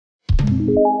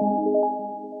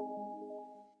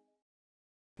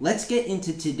Let's get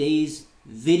into today's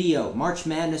video. March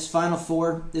Madness Final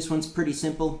Four. This one's pretty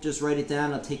simple. Just write it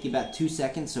down. It'll take you about 2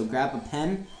 seconds, so grab a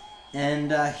pen.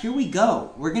 And here we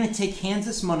go. We're going to take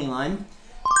Kansas money line.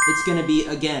 It's going to be,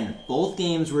 again, both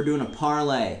games we're doing a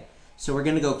parlay. So we're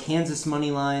going to go Kansas money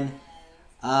line.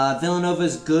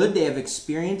 Villanova's good. They have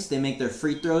experience. They make their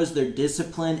free throws. They're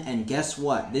disciplined. And guess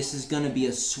what? This is going to be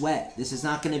a sweat. This is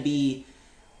not going to be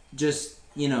just,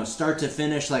 start to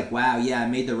finish like, wow, yeah, I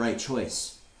made the right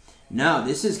choice. No,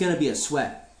 this is going to be a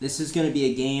sweat. This is going to be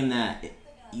a game that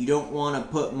you don't want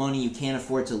to put money you can't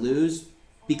afford to lose,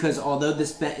 because although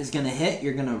this bet is going to hit,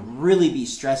 you're going to really be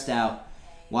stressed out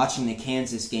watching the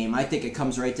Kansas game. I think it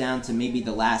comes right down to maybe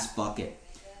the last bucket.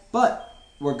 But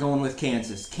we're going with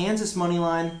Kansas. Kansas money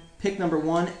line, pick number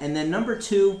 1. And then number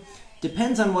 2,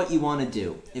 depends on what you want to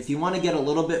do. If you want to get a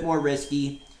little bit more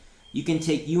risky, you can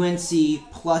take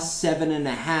UNC plus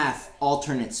 7.5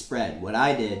 alternate spread. What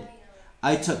I did,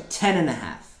 I took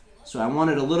 10.5. So I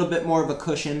wanted a little bit more of a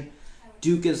cushion.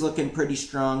 Duke is looking pretty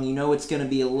strong. You know it's going to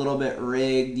be a little bit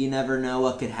rigged. You never know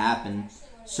what could happen.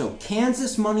 So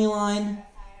Kansas money line,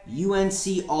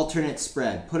 UNC alternate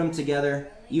spread. Put them together.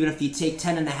 Even if you take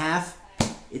 10.5,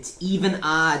 it's even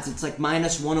odds. It's like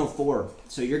minus 104.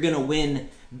 So you're going to win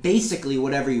basically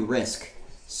whatever you risk.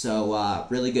 So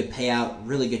really good payout.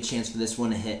 Really good chance for this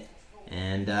one to hit.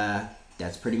 And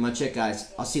that's pretty much it,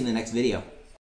 guys. I'll see you in the next video.